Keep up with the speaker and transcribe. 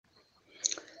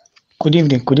Good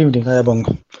evening,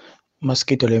 Ayabong.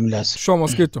 Mosquito Lemlas. Sure,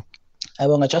 Mosquito.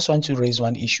 Ayabong, I just want to raise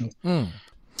one issue.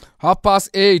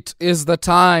 8:30 is the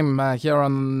time here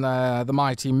on the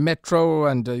mighty Metro,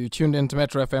 and you tuned into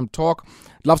Metro FM Talk.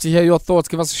 Love to hear your thoughts.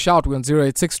 Give us a shout. We're on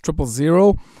 086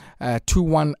 000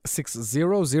 2160,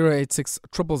 086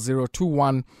 000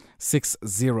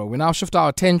 2160. We now shift our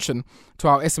attention to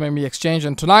our Smme exchange,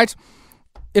 and tonight,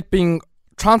 it being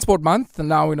Transport Month, and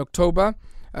now in October,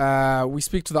 we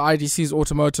speak to the IDC's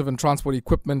Automotive and Transport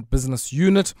Equipment Business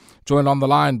Unit, joined on the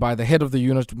line by the head of the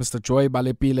unit, Mr. Joy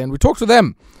Balepile, and we talk to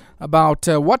them about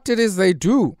what it is they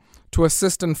do to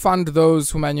assist and fund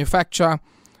those who manufacture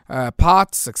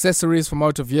parts, accessories for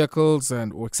motor vehicles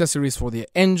or accessories for their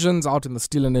engines out in the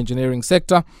steel and engineering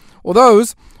sector, or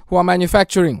those who are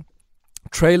manufacturing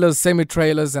trailers,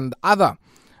 semi-trailers and other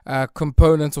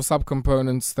components or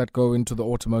subcomponents that go into the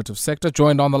automotive sector.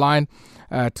 Joined on the line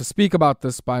to speak about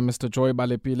this by Mr. Joy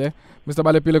Balepile. Mr.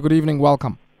 Balepile, good evening.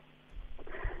 Welcome.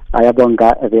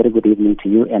 Ayabonga, a very good evening to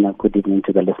you and a good evening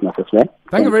to the listeners as well.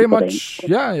 Thank you very much.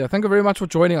 Thank you very much for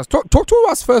joining us. Talk to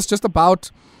us first just about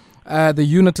the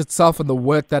unit itself and the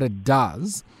work that it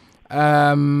does,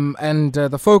 and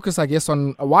the focus, I guess,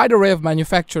 on a wide array of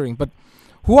manufacturing. But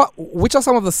which are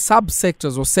some of the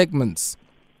subsectors or segments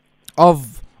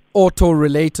of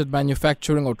auto-related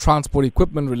manufacturing or transport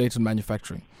equipment-related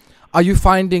manufacturing? Are you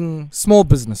finding small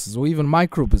businesses or even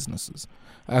micro businesses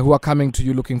who are coming to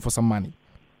you looking for some money?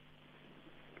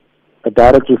 The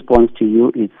direct response to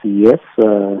you is yes,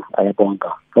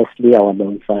 Ayabonga. Firstly, our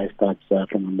loan size starts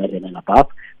from $1 million and above.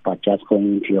 But just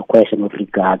going into your question with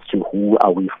regards to who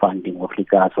are we funding with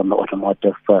regards on the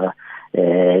automotive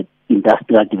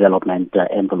industrial development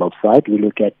envelope side, we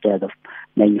look at the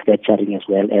manufacturing as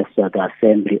well as the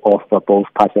assembly of both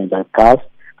passenger cars,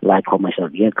 like commercial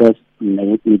vehicles,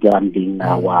 medium being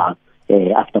our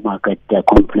aftermarket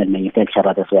component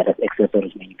manufacturers as well as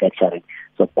accessories manufacturing.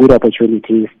 So good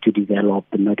opportunities to develop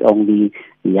not only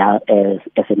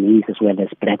SMEs as well as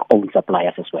black-owned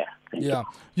suppliers as well. Thank you.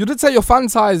 You did say your fund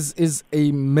size is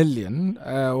 $1 million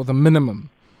or the minimum.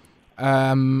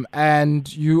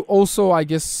 And you also, I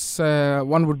guess,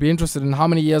 one would be interested in how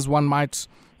many years one might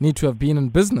need to have been in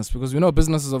business, because we know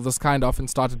businesses of this kind are often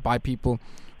started by people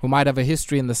who might have a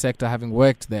history in the sector, having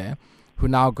worked there, who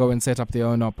now go and set up their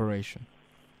own operation.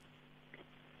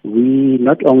 We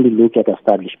not only look at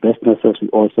established businesses, we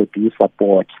also do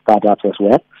support startups as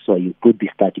well. So you could be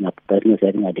starting up a business,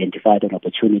 having identified an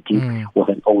opportunity with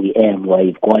an OEM where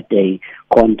you've got a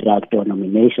contract or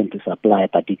nomination to supply a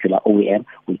particular OEM.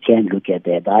 We can look at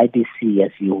that. The IDC,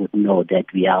 as you would know, that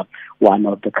we are one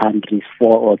of the country's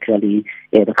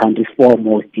the country's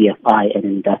foremost DFI and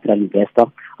industrial investor.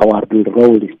 Our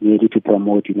role is really to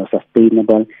promote,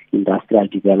 sustainable industrial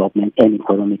development and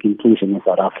economic inclusion in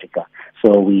South Africa.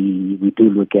 So we do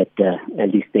look at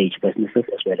early stage businesses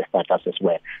as well as startups as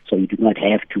well. So you do not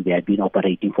have to have been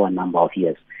operating for a number of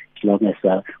years. As long as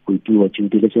we do a due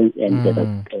diligence and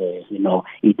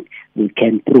we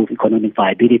can prove economic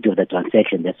viability of the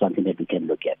transaction, that's something that we can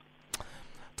look at.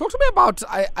 Talk to me about,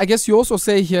 I guess you also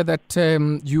say here that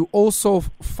you also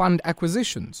fund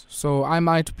acquisitions. So I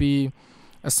might be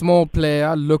a small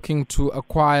player looking to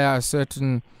acquire a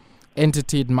certain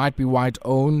entity. It might be white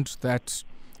owned that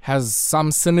has some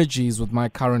synergies with my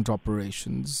current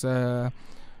operations. Am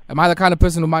I the kind of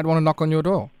person who might want to knock on your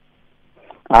door?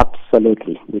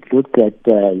 Absolutely. We look at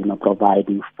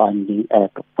providing funding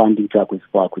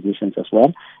for acquisitions as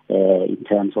well, in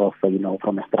terms of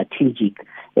from a strategic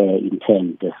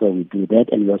intent. So we do that,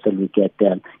 and we also look at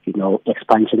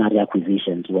expansionary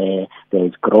acquisitions where there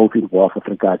is growth involved with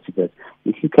regards to this.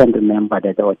 If you can remember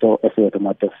that the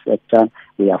automotive sector,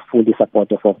 we are fully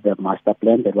supportive of the master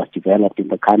plan that was developed in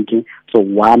the country. So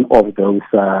one of those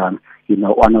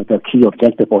one of the key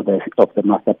objectives of the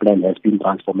master plan has been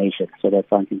transformation. So that's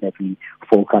something that we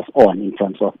focus on in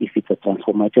terms of if it's a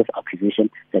transformative acquisition,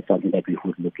 that's something that we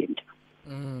would look into.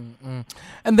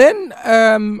 And then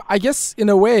I guess in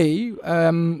a way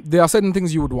there are certain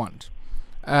things you would want.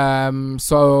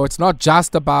 So it's not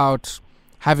just about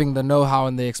having the know-how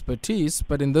and the expertise,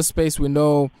 but in this space we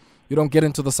know you don't get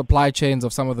into the supply chains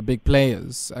of some of the big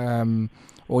players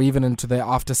or even into their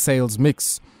after-sales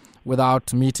mix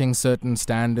without meeting certain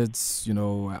standards,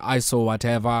 ISO,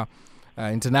 whatever,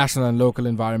 international and local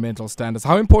environmental standards.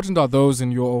 How important are those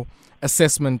in your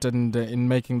assessment and in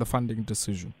making the funding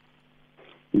decision?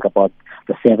 Think about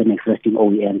the 7 existing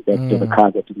OEMs that the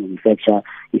cars that we manufacture.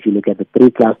 If you look at the 3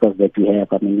 clusters that we have,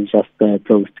 it's just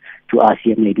close to us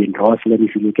here, maybe in Rosslyn.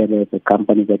 If you look at the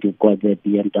companies that you've got, the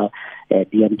BMW,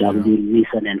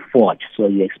 Nissan, and Ford. So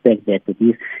you expect that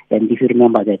these, and if you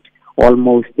remember that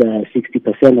almost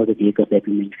 60% of the vehicles that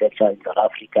we manufacture in South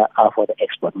Africa are for the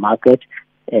export market.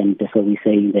 And so we're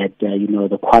saying that,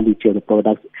 the quality of the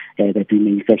products that we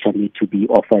manufacture need to be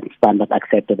of a standard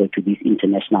acceptable to these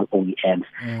international OEMs.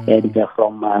 And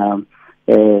from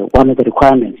one of the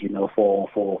requirements,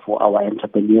 for our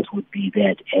entrepreneurs would be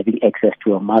that having access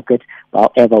to a market.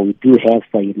 However, we do have,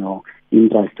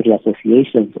 industry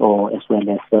associations, or as well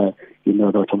as, the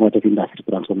Automotive Industry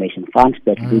Transformation Fund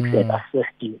that looks at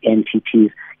assisting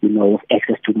entities, with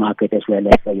access to market as well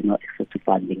as, access to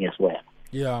funding as well.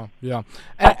 Yeah.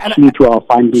 And key to our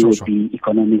funding would be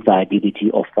economic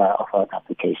viability of our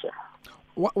application.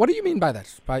 What do you mean by that,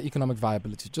 by economic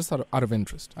viability? Just out of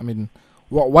interest. I mean,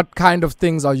 what kind of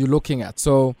things are you looking at?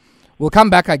 So we'll come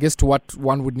back, I guess, to what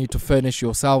one would need to furnish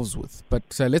yourselves with. But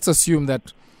let's assume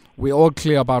that we're all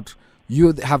clear about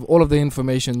you have all of the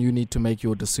information you need to make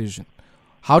your decision.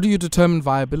 How do you determine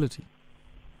viability?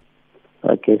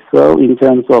 Okay, so in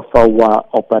terms of our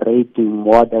operating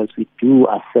models, we do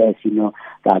assess,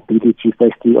 the ability,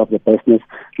 firstly, of the business.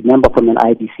 Remember, from an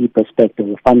IDC perspective,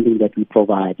 the funding that we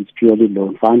provide is purely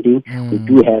loan funding. We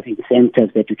do have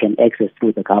incentives that you can access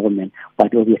through the government,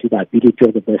 but obviously the ability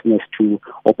of the business to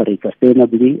operate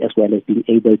sustainably, as well as being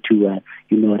able to,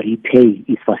 repay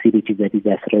its facilities that it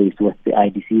has raised with the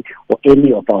IDC or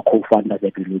any of our co-funders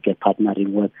that we look at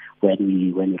partnering with when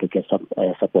we look at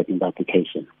supporting the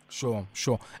application. Sure.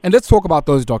 And let's talk about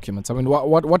those documents. I mean,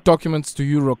 what documents do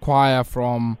you require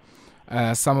from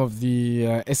some of the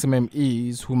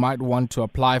SMMEs who might want to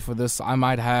apply for this? I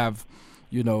might have,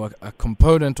 a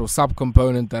component or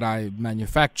subcomponent that I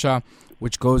manufacture,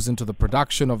 which goes into the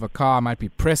production of a car. I might be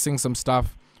pressing some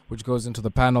stuff, which goes into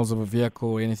the panels of a vehicle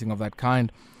or anything of that kind.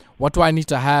 What do I need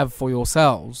to have for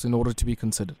yourselves in order to be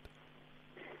considered?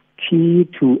 Key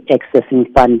to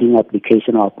accessing funding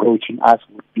application or approaching us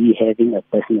would be having a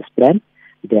business plan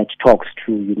that talks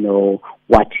to,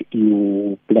 what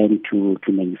you plan to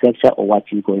manufacture or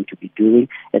what you're going to be doing,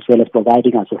 as well as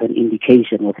providing us with an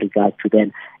indication with regards to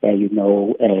then,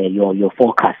 your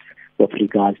forecast with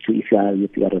regards to if you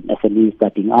are an SME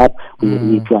starting up. We would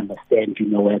need to understand,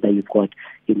 whether you've got,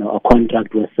 a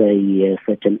contract with a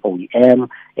certain OEM,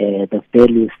 the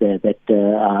values that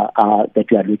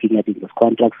you are looking at in this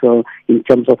contract. So in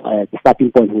terms of the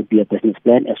starting point would be a business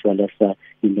plan, as well as,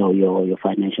 your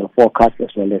financial forecast, as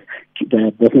well as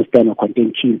the business plan will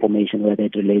contain key information whether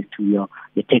it relates to your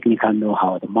technical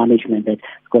know-how, the management.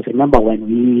 Because remember, when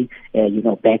we,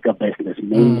 back a business,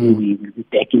 mainly we will be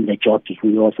backing the jockey.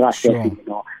 We also assessing,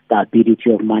 the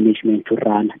ability of management to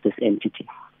run this entity.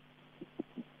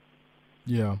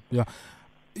 Yeah.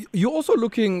 You're also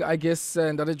looking, I guess,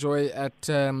 Xchange-Joy, at,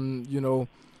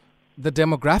 the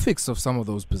demographics of some of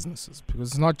those businesses. Because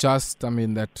it's not just,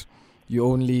 that you're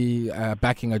only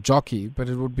backing a jockey, but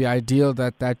it would be ideal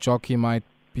that jockey might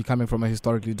be coming from a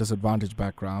historically disadvantaged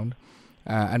background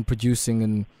and producing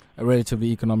in a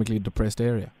relatively economically depressed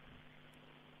area.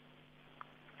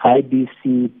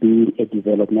 IBC being a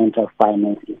developmental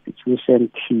finance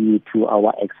institution, key to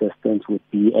our existence would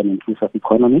be an inclusive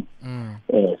economy.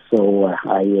 So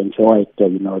I enjoyed,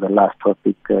 the last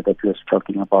topic that we were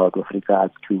talking about with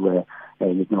regards to,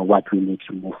 what we need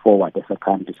to move forward as a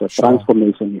country. So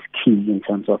transformation is key in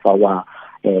terms of our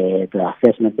the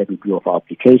assessment that we do of our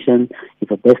application. If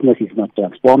a business is not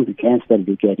transformed, we can still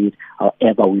look at it.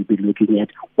 However, we'll be looking at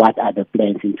what are the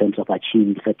plans in terms of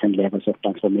achieving certain levels of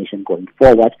transformation going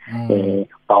forward.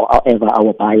 However,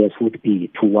 our bias would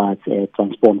be towards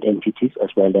transformed entities as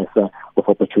well as with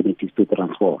opportunities to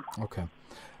transform. Okay.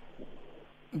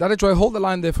 Xchange-Joy, hold the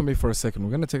line there for me for a second.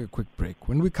 We're going to take a quick break.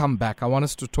 When we come back, I want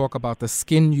us to talk about the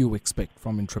skin you expect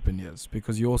from entrepreneurs,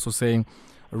 because you're also saying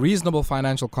a reasonable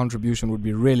financial contribution would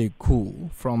be really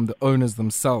cool from the owners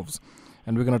themselves.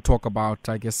 And we're going to talk about,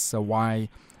 I guess, why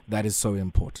that is so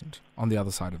important on the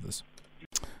other side of this.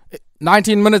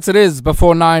 19 minutes it is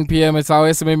before 9 p.m. It's our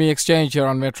Smme Exchange here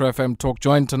on Metro FM Talk,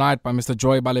 joined tonight by Mr.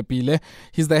 Joy Balepile.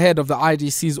 He's the head of the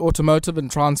IDC's Automotive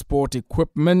and Transport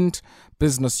Equipment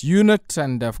Business Unit.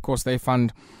 And, of course, they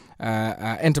fund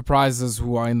enterprises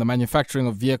who are in the manufacturing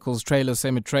of vehicles, trailers,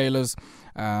 semi-trailers,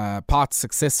 parts,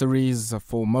 accessories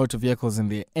for motor vehicles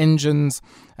and their engines,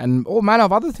 and all manner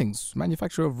of other things.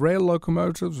 Manufacture of rail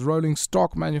locomotives, rolling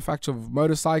stock, manufacture of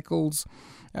motorcycles,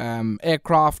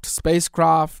 aircraft,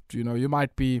 spacecraft. You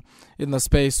might be in the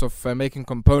space of making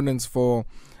components for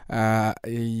a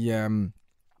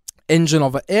engine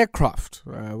of an aircraft.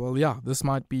 This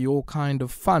might be your kind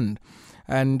of fun.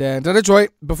 And Xchange-Joy,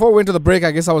 before we went to the break,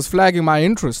 I guess I was flagging my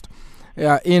interest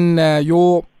in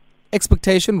your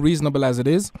expectation, reasonable as it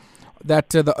is, that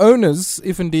the owners,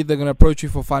 if indeed they're going to approach you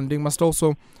for funding, must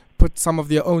also put some of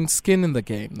their own skin in the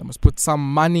game. They must put some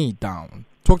money down.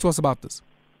 Talk to us about this.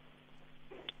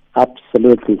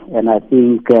 Absolutely. And I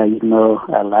think,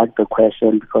 I like the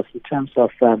question because in terms of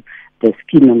the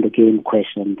skin in the game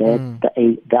question, that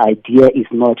the idea is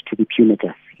not to be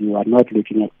punitive. You are not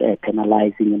looking at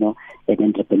penalizing, an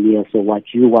entrepreneur. So what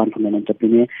you want from an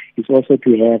entrepreneur is also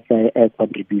to have a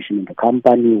contribution in the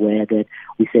company where that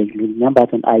we say, remember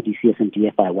on IDCS and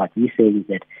DFI, what we say is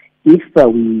that if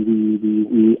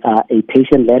we are a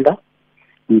patient lender,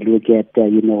 we look at,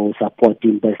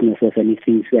 supporting businesses, and if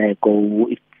things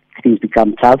if things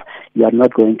become tough, you are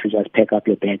not going to just pack up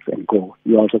your bags and go.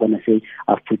 You're also going to say,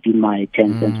 I've put in my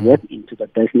 10 cents worth into the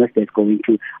business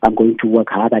I'm going to work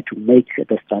harder to make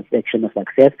this transaction a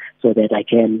success so that I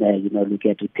can, look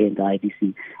at repaying the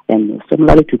IDC. And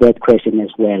similarly to that question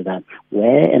as well,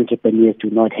 where entrepreneurs do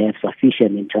not have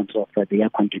sufficient in terms of their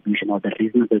contribution or the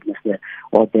reasonableness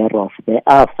or thereof, there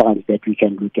are funds that we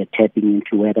can look at tapping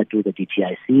into, whether through the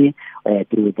DTIC,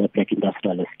 through the Black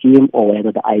Industrial Scheme, or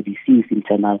whether the IDC's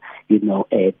internal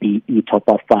BE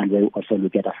top-up fund, where we also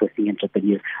look at assisting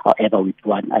entrepreneurs. However, we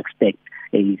don't expect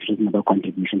a reasonable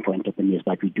contribution for entrepreneurs,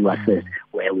 but we do assist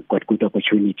where we've got good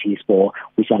opportunities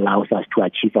which allows us to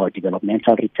achieve our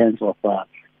developmental returns of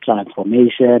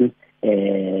transformation,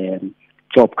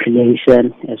 job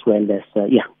creation, as well as,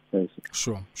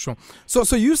 Sure.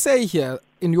 So you say here,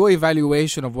 in your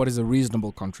evaluation of what is a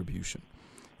reasonable contribution,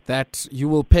 that you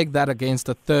will peg that against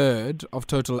a third of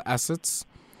total assets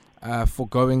for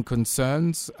going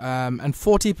concerns, and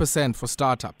 40% for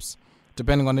startups,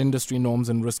 depending on industry norms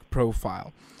and risk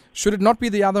profile. Should it not be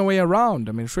the other way around?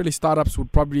 I mean, surely startups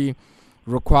would probably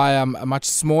require a much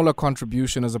smaller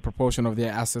contribution as a proportion of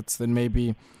their assets than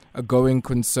maybe a going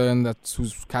concern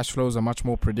whose cash flows are much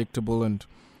more predictable and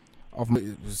of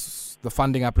the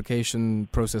funding application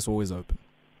process always open.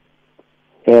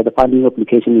 The funding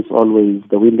application is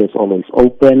the window is always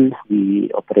open.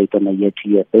 We operate on a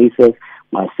year-to-year basis.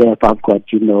 Myself, I've got,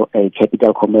 a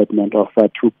capital commitment of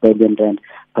 2 billion rand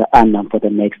per annum for the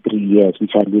next 3 years,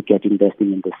 which I look at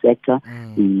investing in the sector.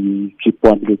 We keep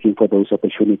on looking for those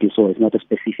opportunities. So it's not a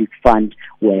specific fund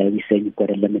where we say you've got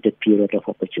a limited period of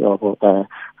opportunity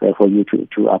for you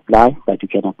to apply, but you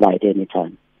can apply at any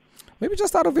time. Maybe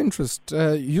just out of interest,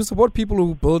 you support people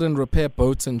who build and repair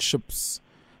boats and ships.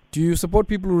 Do you support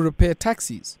people who repair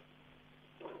taxis?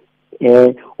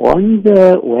 When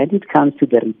it comes to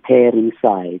the repairing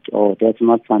side, that's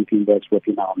not something that's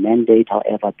within our mandate.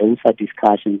 However, those are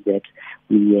discussions that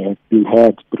we have been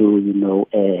had through,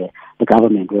 the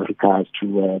government with regards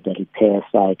to the repair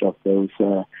side of those,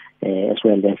 as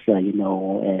well as,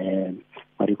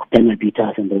 panel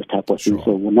beaters and those type of things.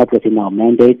 So we're not within our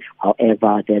mandate.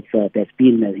 However, there's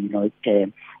been,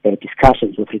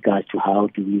 discussions with regards to how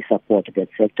do we support that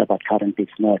sector, but currently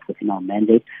it's not within our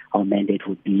mandate. Our mandate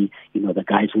would be, the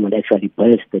guys who will actually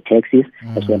build the taxis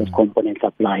as well as component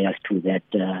suppliers to that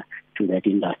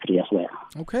industry as well.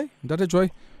 Okay,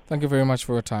 Xchange-Joy, thank you very much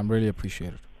for your time. Really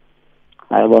appreciate it.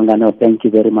 Thank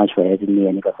you very much for having me,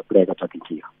 and it was a pleasure talking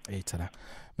to you.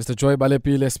 Mr. Joy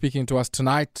Balepile speaking to us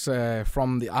tonight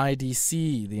from the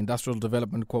IDC, the Industrial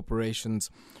Development Corporation's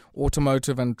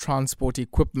Automotive and Transport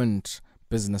Equipment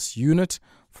Business Unit,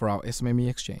 for our Smme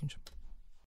Exchange.